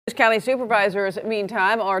County supervisors,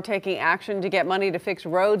 meantime, are taking action to get money to fix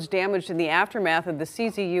roads damaged in the aftermath of the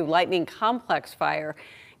CZU Lightning Complex fire.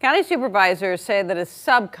 County supervisors say that a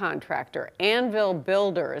subcontractor, Anvil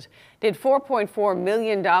Builders, did $4.4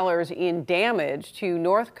 million in damage to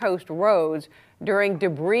North Coast roads during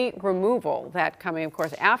debris removal, that coming, of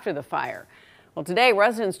course, after the fire. Well, today,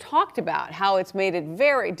 residents talked about how it's made it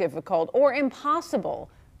very difficult or impossible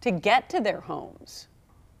to get to their homes.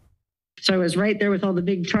 So I was right there with all the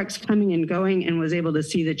big trucks coming and going and was able to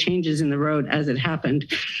see the changes in the road as it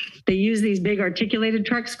happened. They use these big articulated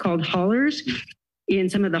trucks called haulers in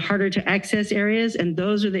some of the harder to access areas. And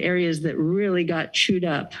those are the areas that really got chewed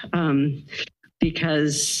up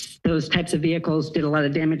because those types of vehicles did a lot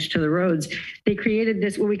of damage to the roads. They created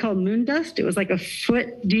this, what we call moon dust. It was like a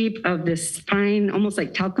foot deep of this fine, almost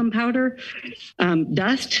like talcum powder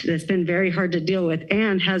dust that's been very hard to deal with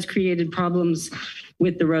and has created problems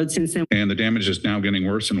with the road since then. And the damage is now getting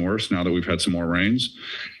worse and worse now that we've had some more rains.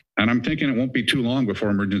 And I'm thinking it won't be too long before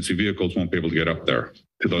emergency vehicles won't be able to get up there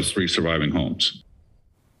to those 3 surviving homes.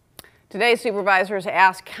 Today, supervisors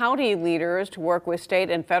asked county leaders to work with state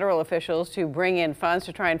and federal officials to bring in funds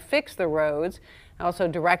to try and fix the roads. Also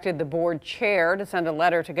directed the board chair to send a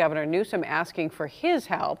letter to Governor Newsom asking for his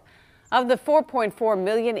help. Of the $4.4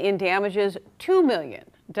 million in damages, $2 million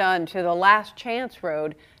done to the Last Chance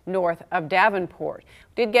Road north of Davenport.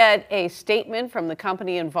 Did get a statement from the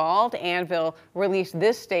company involved. Anvil released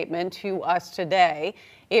this statement to us today.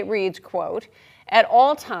 It reads, quote, "At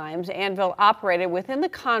all times, Anvil operated within the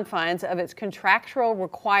confines of its contractual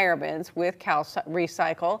requirements with Cal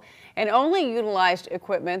Recycle and only utilized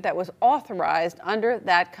equipment that was authorized under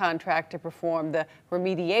that contract to perform the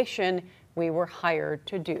remediation we were hired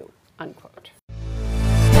to do," unquote.